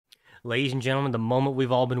Ladies and gentlemen, the moment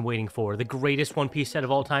we've all been waiting for. The greatest One Piece set of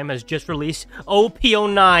all time has just released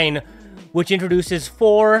OP-09, which introduces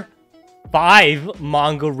 5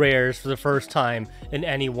 manga rares for the first time in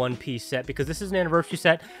any One Piece set, because this is an anniversary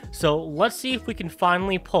set. So let's see if we can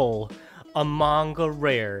finally pull a manga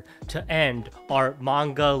rare to end our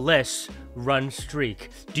manga-less run streak.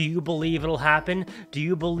 Do you believe it'll happen? Do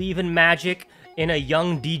you believe in magic in a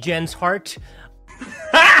young Degen's heart?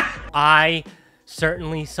 I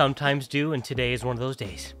certainly sometimes do, and today is one of those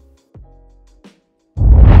days.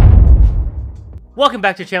 Welcome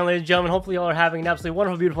back to the channel, ladies and gentlemen. Hopefully y'all are having an absolutely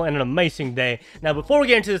wonderful, beautiful, and an amazing day. Now, before we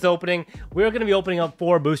get into this opening, we're going to be opening up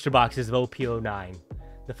 4 booster boxes of OP-09.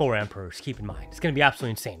 The 4 Emperors, keep in mind. It's going to be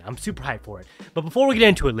absolutely insane. I'm super hyped for it. But before we get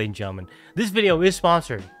into it, ladies and gentlemen, this video is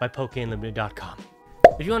sponsored by POKEUNLIMITED.com.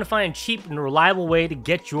 If you want to find a cheap and reliable way to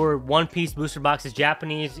get your One Piece booster boxes,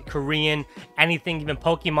 Japanese, Korean, anything, even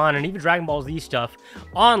Pokemon, and even Dragon Ball Z stuff,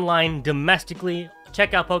 online, domestically,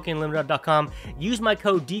 check out POKEUNLIMITED.com. Use my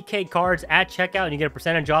code DKCards at checkout and you get a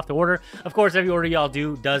percentage off the order. Of course, every order y'all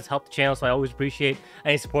do does help the channel, so I always appreciate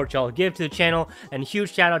any support y'all give to the channel. And a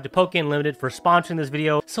huge shout out to POKEUNLIMITED for sponsoring this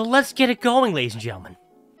video. So let's get it going, ladies and gentlemen.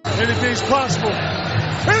 Anything's possible.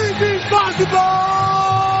 Anything's possible!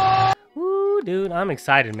 Woo, dude, I'm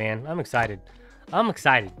excited, man. I'm excited.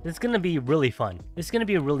 It's gonna be really fun. It's gonna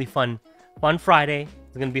be a really fun Friday.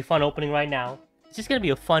 It's gonna be a fun opening right now. It's just gonna be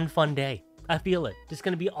a fun day. I feel it. It's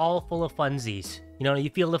going to be all full of funsies. You know, you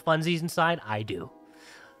feel the funsies inside? I do.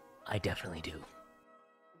 I definitely do.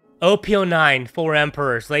 OP-09, 4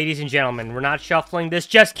 Emperors. Ladies and gentlemen, we're not shuffling this.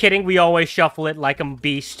 Just kidding. We always shuffle it like a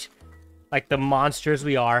beast. Like the monsters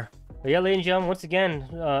we are. But yeah, ladies and gentlemen, once again,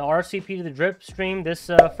 RCP to the Drip stream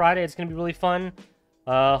this Friday. It's going to be really fun.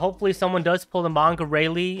 Hopefully someone does pull the Manga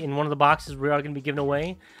Rayleigh in one of the boxes we are going to be giving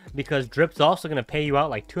away. Because Drip's also going to pay you out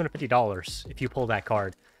like $250 if you pull that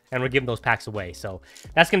card. And we're giving those packs away, so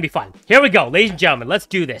that's going to be fun. Here we go, ladies and gentlemen. Let's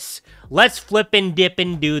do this. Let's flip and dip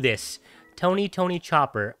and do this. Tony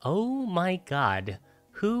Chopper. Oh my god.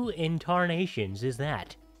 Who in tarnations is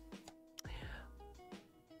that?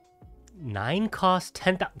 9 cost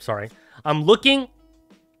 10,000. Sorry. I'm looking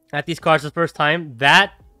at these cards for the first time.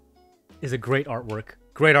 That is a great artwork.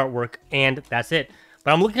 Great artwork, and that's it.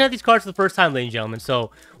 But I'm looking at these cards for the first time, ladies and gentlemen, so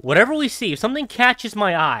whatever we see, if something catches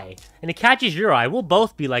my eye, and it catches your eye, we'll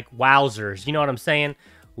both be like, wowzers, you know what I'm saying?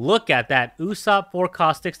 Look at that. Usopp 4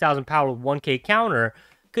 cost 6,000 power with 1k counter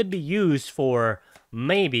could be used for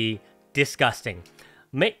maybe disgusting.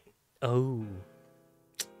 Oh.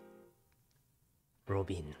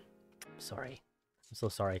 Robin. Sorry. I'm so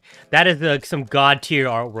sorry. That is some god-tier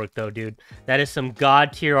artwork, though, dude. That is some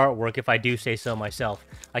god-tier artwork, if I do say so myself.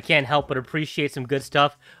 I can't help but appreciate some good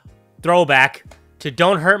stuff. Throwback to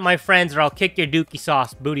Don't Hurt My Friends or I'll Kick Your Dookie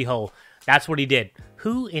Sauce booty hole. That's what he did.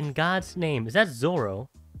 Who in God's name? Is that Zoro?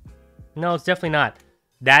 No, it's definitely not.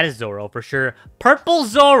 That is Zoro, for sure. Purple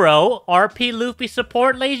Zoro, RP Luffy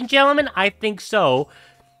support, ladies and gentlemen? I think so.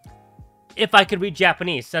 If I could read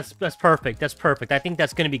Japanese, that's perfect. That's perfect. I think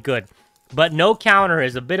that's going to be good. But no counter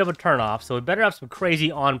is a bit of a turnoff, so it better have some crazy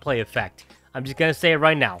on-play effect. I'm just going to say it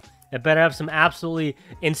right now. It better have some absolutely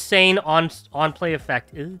insane on-play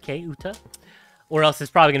effect. Okay, Uta. Or else it's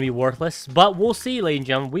probably going to be worthless. But we'll see, ladies and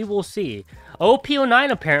gentlemen. We will see.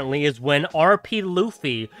 OP-09 apparently is when RP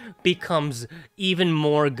Luffy becomes even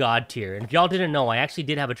more god tier. And if y'all didn't know, I actually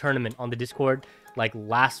did have a tournament on the Discord like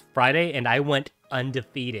last Friday, and I went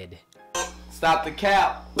undefeated. Stop the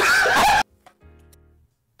cap.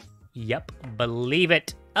 Yep, believe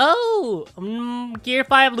it. Oh, Gear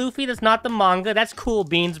 5 Luffy, that's not the manga. That's cool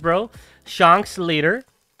beans, bro. Shanks leader.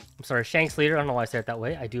 I'm sorry, Shanks leader. I don't know why I said it that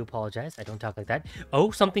way. I do apologize. I don't talk like that.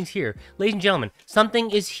 Oh, something's here. Ladies and gentlemen,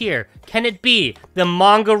 something is here. Can it be the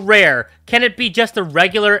manga rare? Can it be just a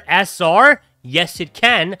regular SR? Yes, it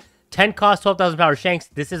can. 10 cost, 12,000 power Shanks.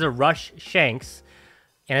 This is a Rush Shanks.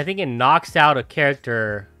 And I think it knocks out a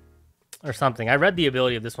character or something. I read the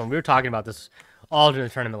ability of this one. We were talking about this all during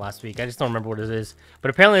the tournament last week. I just don't remember what it is.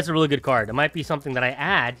 But apparently it's a really good card. It might be something that I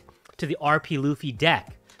add to the RP Luffy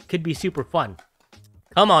deck. Could be super fun.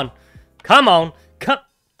 Come on. Come on.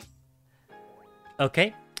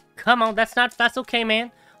 Okay. Come on. That's okay,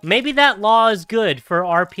 man. Maybe that law is good for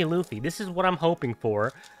RP Luffy. This is what I'm hoping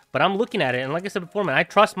for. But I'm looking at it, and like I said before, man, I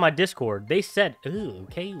trust my Discord. They said, ooh,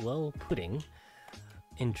 okay, well, pudding.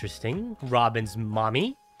 Interesting. Robin's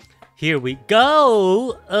mommy. Here we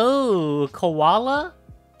go. Oh, Koala?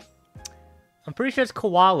 I'm pretty sure it's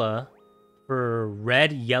Koala for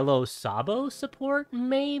red, yellow Sabo support,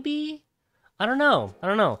 maybe? I don't know. I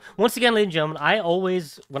don't know. Once again, ladies and gentlemen, I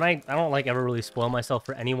always, I don't like ever really spoil myself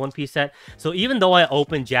for any One Piece set. So even though I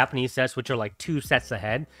open Japanese sets, which are like 2 sets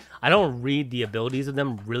ahead, I don't read the abilities of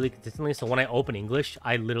them really consistently. So when I open English,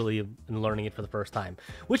 I literally am learning it for the first time,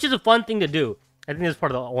 which is a fun thing to do. I think it's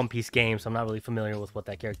part of the One Piece game, so I'm not really familiar with what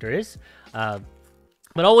that character is. But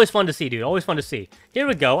always fun to see, dude. Always fun to see. Here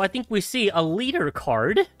we go. I think we see a leader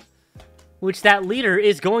card, which that leader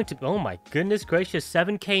is going to... Oh my goodness gracious.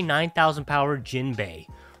 7K 9,000 power Jinbei.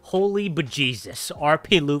 Holy bejesus.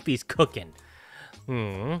 RP Luffy's cooking.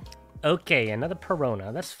 Okay, another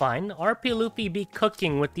Perona. That's fine. RP Luffy be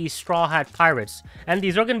cooking with these Straw Hat Pirates. And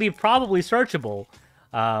these are going to be probably searchable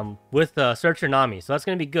with Searcher Nami. So that's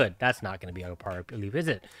going to be good. That's not going to be a RP Luffy, is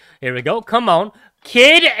it? Here we go. Come on.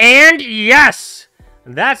 Kid and yes!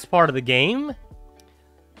 That's part of the game.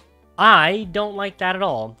 I don't like that at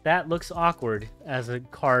all. That looks awkward as a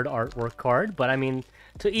card artwork card. But I mean,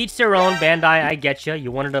 to each their own. Bandai, I get you.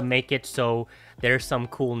 You wanted to make it so there's some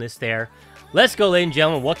coolness there. Let's go, ladies and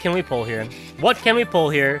gentlemen. What can we pull here? What can we pull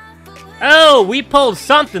here? Oh, we pulled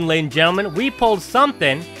something, ladies and gentlemen. We pulled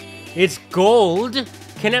something. It's gold.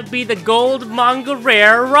 Can it be the gold manga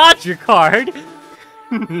rare Roger card?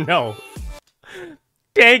 No.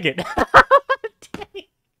 Dang it.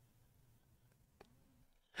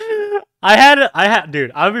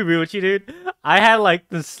 Dude, I'll be real with you, dude. I had, like,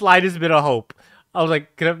 the slightest bit of hope. I was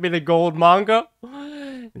like, can it be the gold manga?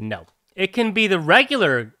 No. It can be the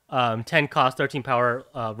regular 10 cost, 13 power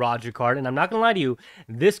Roger card. And I'm not gonna lie to you,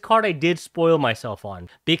 this card I did spoil myself on.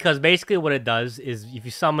 Because basically what it does is if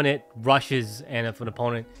you summon it, rushes, and if an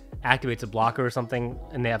opponent activates a blocker or something,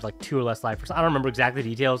 and they have, like, 2 or less life, I don't remember exactly the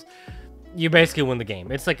details, you basically win the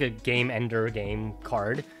game. It's like a game ender game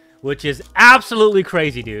card, which is absolutely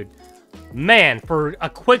crazy, dude. Man, for a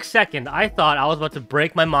quick second, I thought I was about to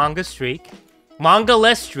break my manga-less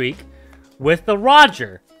streak with the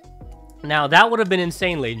Roger. Now, that would have been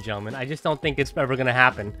insane, ladies and gentlemen. I just don't think it's ever going to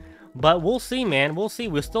happen. But we'll see, man. We'll see.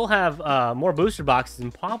 We'll still have more booster boxes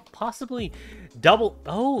and possibly double...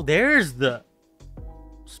 Oh, there's the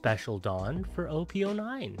Special Dawn for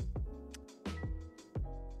OP-09.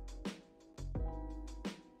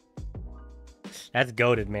 That's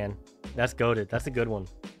goated, man. That's goated. That's a good one.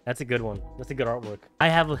 That's a good one. That's a good artwork. I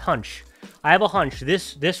have a hunch.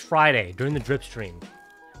 This Friday during the drip stream,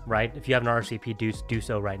 right? If you have an RCP, do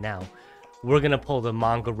so right now. We're gonna pull the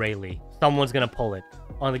Manga Rayleigh. Someone's gonna pull it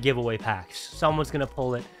on the giveaway packs. Someone's gonna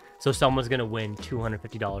pull it, so someone's gonna win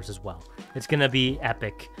 $250 as well. It's gonna be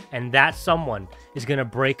epic, and that someone is gonna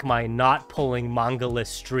break my not pulling manga-less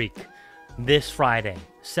streak this Friday,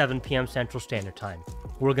 7 p.m. Central Standard Time.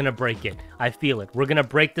 We're gonna break it. I feel it. We're gonna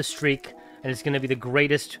break the streak, and it's gonna be the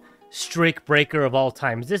greatest streak breaker of all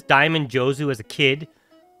time. Is this Diamond Jozu as a kid?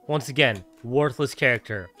 Once again, worthless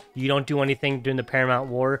character. You don't do anything during the Paramount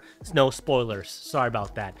War. It's no spoilers. Sorry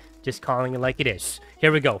about that. Just calling it like it is.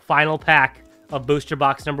 Here we go. Final pack of booster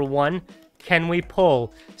box number 1. Can we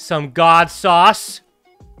pull some God Sauce?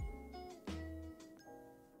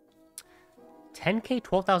 10k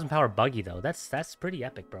 12,000 power buggy though. That's pretty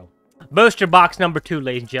epic, bro. Booster box number 2,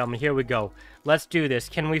 ladies and gentlemen. Here we go. Let's do this.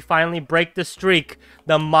 Can we finally break the streak?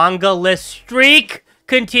 The manga-less streak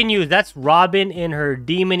continues. That's Robin in her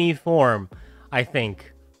demon-y form, I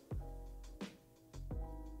think.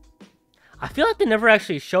 I feel like they never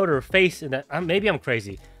actually showed her face in that. Maybe I'm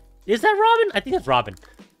crazy. Is that Robin? I think it's Robin.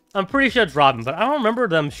 I'm pretty sure it's Robin, but I don't remember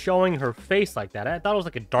them showing her face like that. I thought it was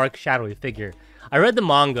like a dark, shadowy figure. I read the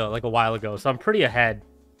manga like a while ago, so I'm pretty ahead.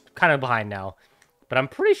 Kind of behind now. But I'm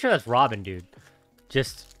pretty sure that's Robin, dude.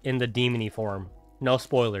 Just in the demon-y form. No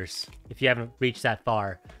spoilers. If you haven't reached that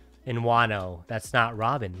far in Wano, that's not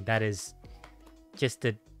Robin. That is just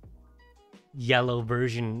a yellow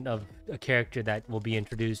version of a character that will be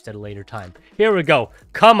introduced at a later time. Here we go.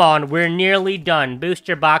 Come on, we're nearly done.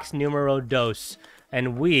 Booster box numero dos.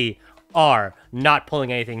 And we are not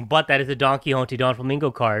pulling anything, but that is a Don Quixote Don Flamingo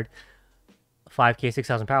card. 5k,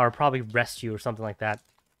 6,000 power. Probably rest you or something like that.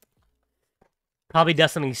 Probably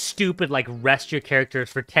does something stupid like rest your characters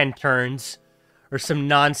for 10 turns. Or some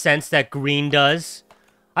nonsense that green does.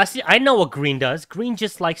 I know what green does. Green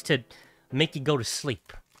just likes to make you go to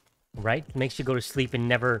sleep. Right? Makes you go to sleep and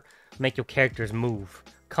never make your characters move.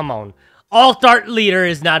 Come on. Alt-Art Leader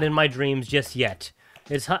is not in my dreams just yet.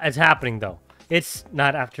 It's happening though. It's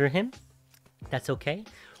not after him. That's okay.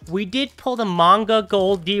 We did pull the Manga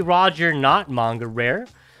gol.d Roger, not Manga Rare.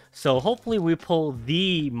 So hopefully we pull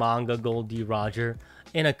the Manga gol.d Roger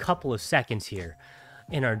in a couple of seconds here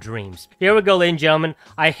in our dreams. Here we go, ladies and gentlemen.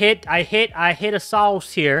 I hit a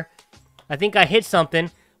sauce here. I think I hit something.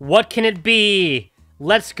 What can it be?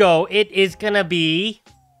 Let's go. It is gonna be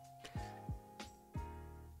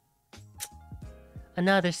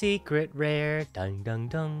Another secret rare. Dun dun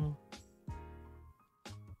dun.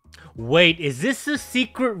 Wait, is this a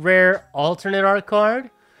secret rare alternate art card?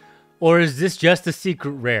 Or is this just a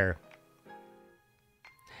secret rare?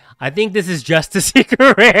 I think this is just a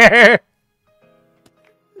secret rare.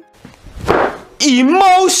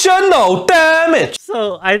 Emotional damage.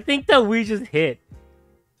 So I think that we just hit,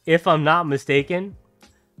 if I'm not mistaken,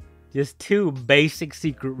 just 2 basic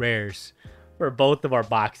secret rares for both of our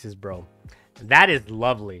boxes, bro. That is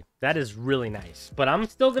lovely. That is really nice. But I'm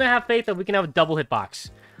still going to have faith that we can have a double hit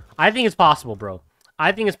box. I think it's possible, bro.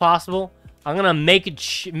 I think it's possible. I'm going to make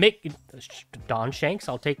it... Don Shanks,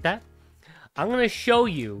 I'll take that. I'm going to show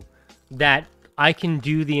you that I can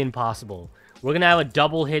do the impossible. We're going to have a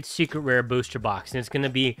double hit secret rare booster box. And it's going to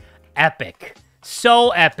be epic.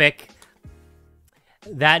 So epic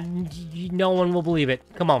that no one will believe it.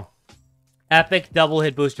 Come on. Epic double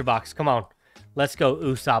hit booster box. Come on. Let's go,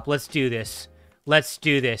 Usopp. Let's do this. Let's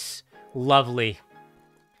do this. Lovely.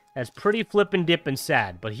 That's pretty flippin' dippin'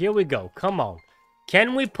 sad. But here we go. Come on.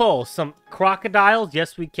 Can we pull some crocodiles?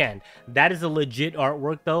 Yes, we can. That is a legit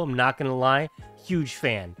artwork, though. I'm not going to lie. Huge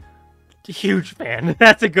fan. Huge fan.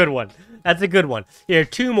 That's a good one. That's a good one. Here,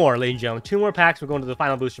 2 more, ladies and gentlemen. 2 more packs. We're going to the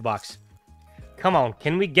final booster box. Come on.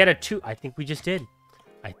 Can we get a 2? I think we just did.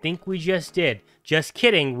 I think we just did. Just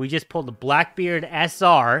kidding. We just pulled the Blackbeard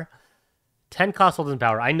SR. 10 cost holding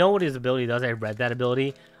power. I know what his ability does. I read that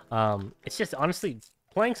ability. It's just, honestly,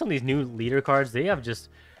 playing some of these new leader cards, they have just...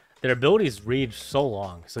 Their abilities read so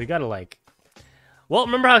long. So you gotta, like... Well,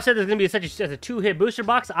 remember how I said there's gonna be such a 2-hit booster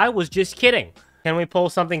box? I was just kidding. Can we pull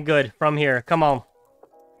something good from here? Come on.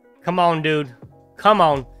 Come on, dude. Come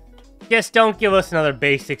on. Just don't give us another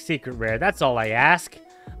basic secret rare. That's all I ask.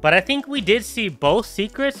 But I think we did see both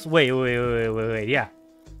secrets. Wait. Yeah.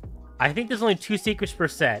 I think there's only 2 secrets per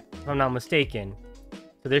set, if I'm not mistaken.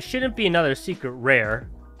 So there shouldn't be another secret rare,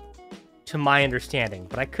 to my understanding.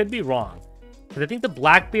 But I could be wrong. Because I think the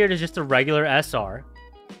Blackbeard is just a regular SR.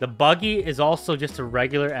 The Buggy is also just a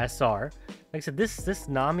regular SR. Like I said, this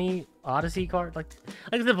Nami Odyssey card, like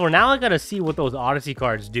I said before, now I gotta see what those Odyssey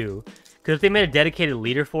cards do. Because if they made a dedicated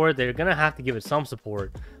leader for it, they're gonna have to give it some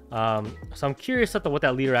support. So I'm curious as to what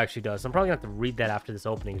that leader actually does. I'm probably gonna have to read that after this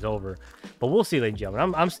opening is over. But we'll see, ladies and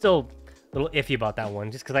gentlemen. I'm still a little iffy about that one,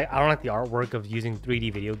 just because I don't like the artwork of using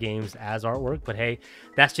 3D video games as artwork. But hey,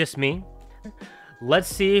 that's just me. Let's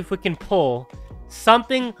see if we can pull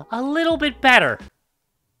something a little bit better.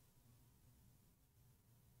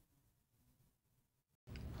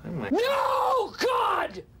 No,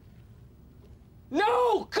 God!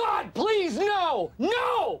 No, God, please, no!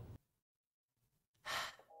 No!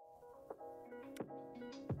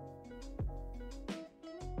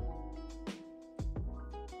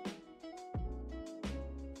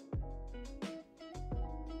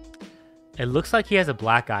 It looks like he has a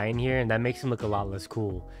black eye in here, and that makes him look a lot less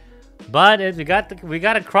cool. But we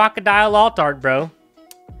got a crocodile alt art, bro.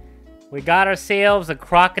 We got ourselves a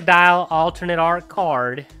crocodile alternate art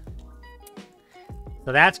card.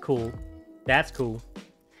 So that's cool. That's cool.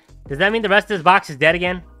 Does that mean the rest of this box is dead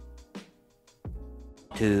again?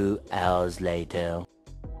 2 hours later.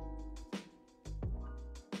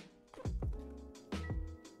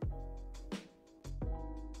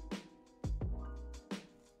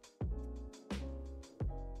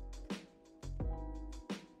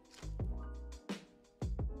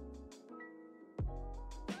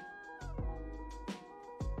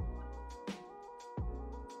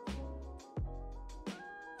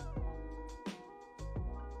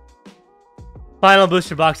 Final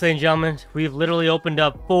booster box, ladies and gentlemen. We've literally opened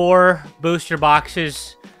up 4 booster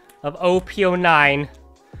boxes of OP-09,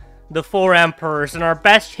 the 4 Emperors, and our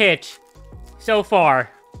best hit so far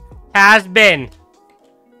has been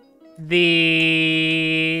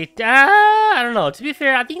the... I don't know. To be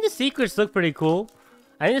fair, I think the secrets look pretty cool.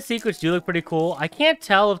 I think the secrets do look pretty cool. I can't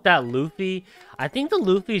tell if that Luffy... I think the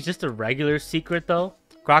Luffy is just a regular secret, though.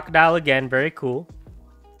 Crocodile again, very cool.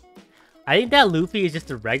 I think that Luffy is just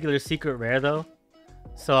a regular secret rare, though.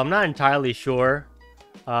 So I'm not entirely sure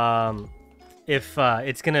if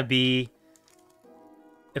it's going to be...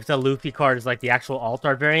 If the Luffy card is like the actual alt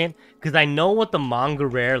art variant. Because I know what the manga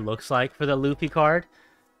rare looks like for the Luffy card.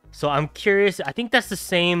 So I'm curious. I think that's the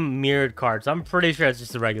same mirrored card. So I'm pretty sure it's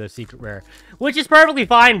just a regular secret rare. Which is perfectly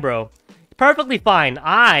fine, bro. Perfectly fine.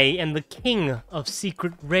 I am the king of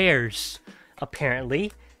secret rares,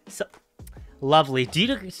 apparently. So... Lovely. Do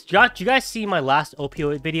you guys see my last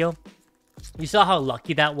OP-08 video? You saw how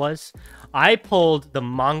lucky that was? I pulled the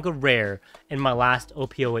manga rare in my last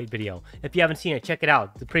OP-08 video. If you haven't seen it, check it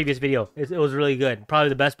out. The previous video. It was really good. Probably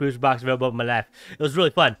the best booster box I've ever bought in my life. It was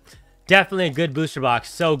really fun. Definitely a good booster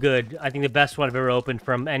box. So good. I think the best one I've ever opened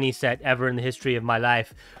from any set ever in the history of my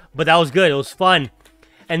life. But that was good. It was fun.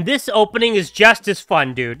 And this opening is just as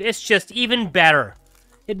fun, dude. It's just even better.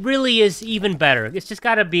 It really is even better. It's just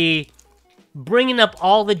got to be bringing up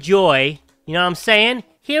all the joy. You know what I'm saying?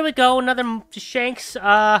 Here we go. Another Shanks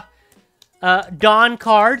Dawn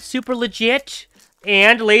card. Super legit.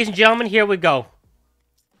 And, ladies and gentlemen, here we go.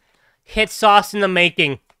 Hit sauce in the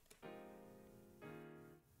making.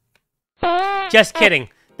 Just kidding.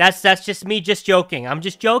 That's just me just joking. I'm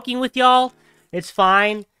just joking with y'all. It's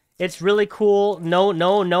fine. It's really cool.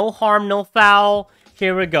 No harm, no foul.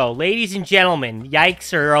 Here we go. Ladies and gentlemen,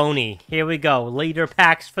 yikes or oni. Here we go. Leader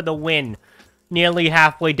packs for the win. Nearly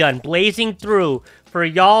halfway done. Blazing through for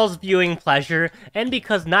y'all's viewing pleasure. And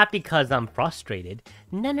not because I'm frustrated.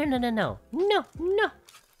 No.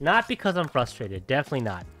 Not because I'm frustrated. Definitely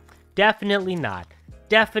not. Definitely not.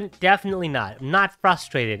 Definitely not. I'm not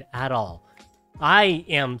frustrated at all. I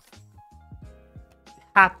am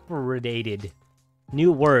happerated.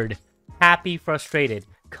 New word. Happy, frustrated.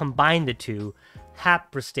 Combine the two.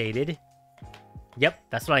 Happerated. Yep,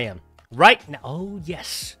 that's what I am. Right now. Oh,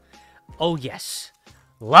 yes. Oh, yes.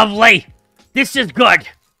 Lovely. This is good.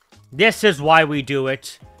 This is why we do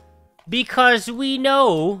it. Because we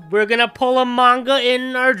know we're gonna pull a manga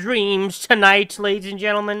in our dreams tonight, ladies and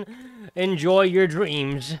gentlemen. Enjoy your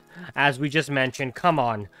dreams. As we just mentioned. Come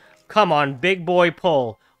on. Come on, big boy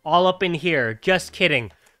pull. All up in here. Just kidding.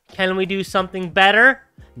 Can we do something better?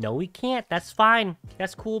 No, we can't. That's fine.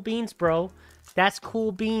 That's cool beans, bro. That's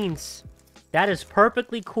cool beans. That is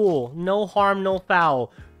perfectly cool. No harm, no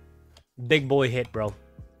foul. Big boy hit, bro.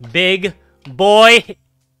 Big boy.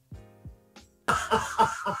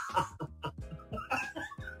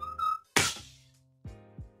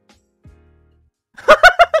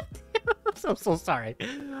 I'm so sorry.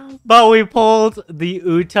 But we pulled the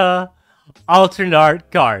Uta alternate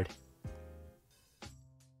art card.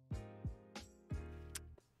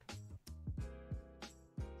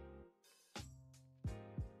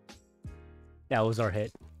 That was our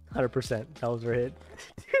hit. 100%. That was our hit.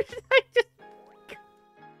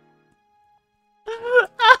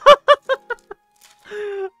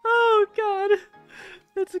 Oh, God.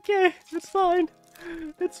 It's okay. It's fine.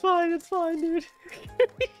 It's fine. It's fine, dude.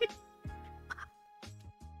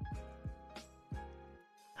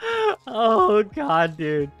 Oh, God,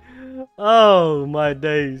 dude. Oh, my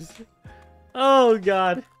days. Oh,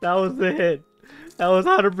 God. That was the hit. That was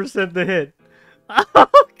 100% the hit. Oh,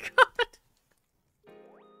 God.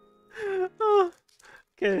 Oh.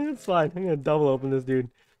 Okay, it's fine. I'm gonna double open this, dude.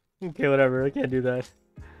 Okay, whatever. I can't do that.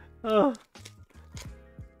 Oh.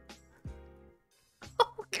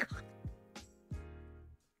 Oh, God.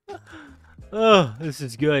 Oh, this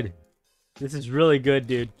is good. This is really good,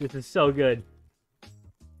 dude. This is so good.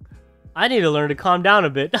 I need to learn to calm down a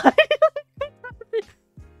bit.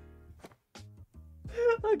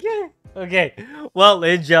 Okay. Well,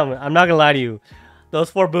 ladies and gentlemen, I'm not gonna lie to you. Those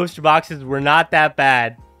 4 booster boxes were not that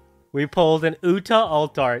bad. We pulled an Uta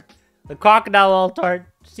alt art, the Crocodile alt art,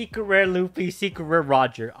 Secret Rare Luffy, Secret Rare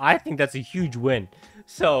Roger. I think that's a huge win.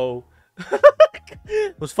 So,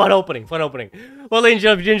 it was fun opening. Well, ladies and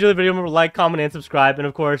gentlemen, if you enjoyed the video, remember to like, comment, and subscribe. And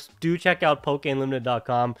of course, do check out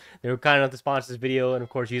POKEUNLIMITED.com. They were kind enough to sponsor this video. And of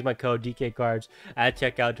course, use my code DKCards at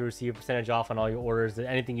checkout to receive a percentage off on all your orders.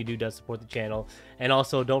 Anything you do does support the channel. And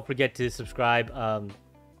also, don't forget to subscribe.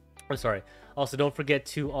 Also, don't forget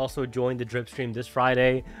to also join the drip stream this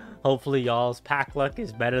Friday. Hopefully, y'all's pack luck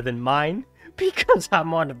is better than mine because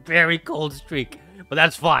I'm on a very cold streak. But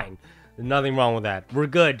that's fine. There's nothing wrong with that. We're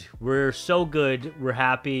good. We're so good. We're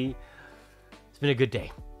happy. It's been a good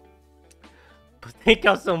day. But thank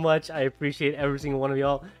y'all so much. I appreciate every single one of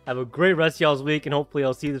y'all. Have a great rest of y'all's week. And hopefully,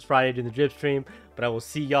 I'll see you this Friday during the drip stream. But I will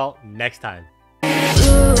see y'all next time.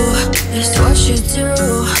 That's what you do.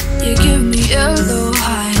 You give me yellow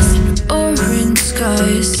eyes and orange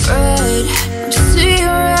skies.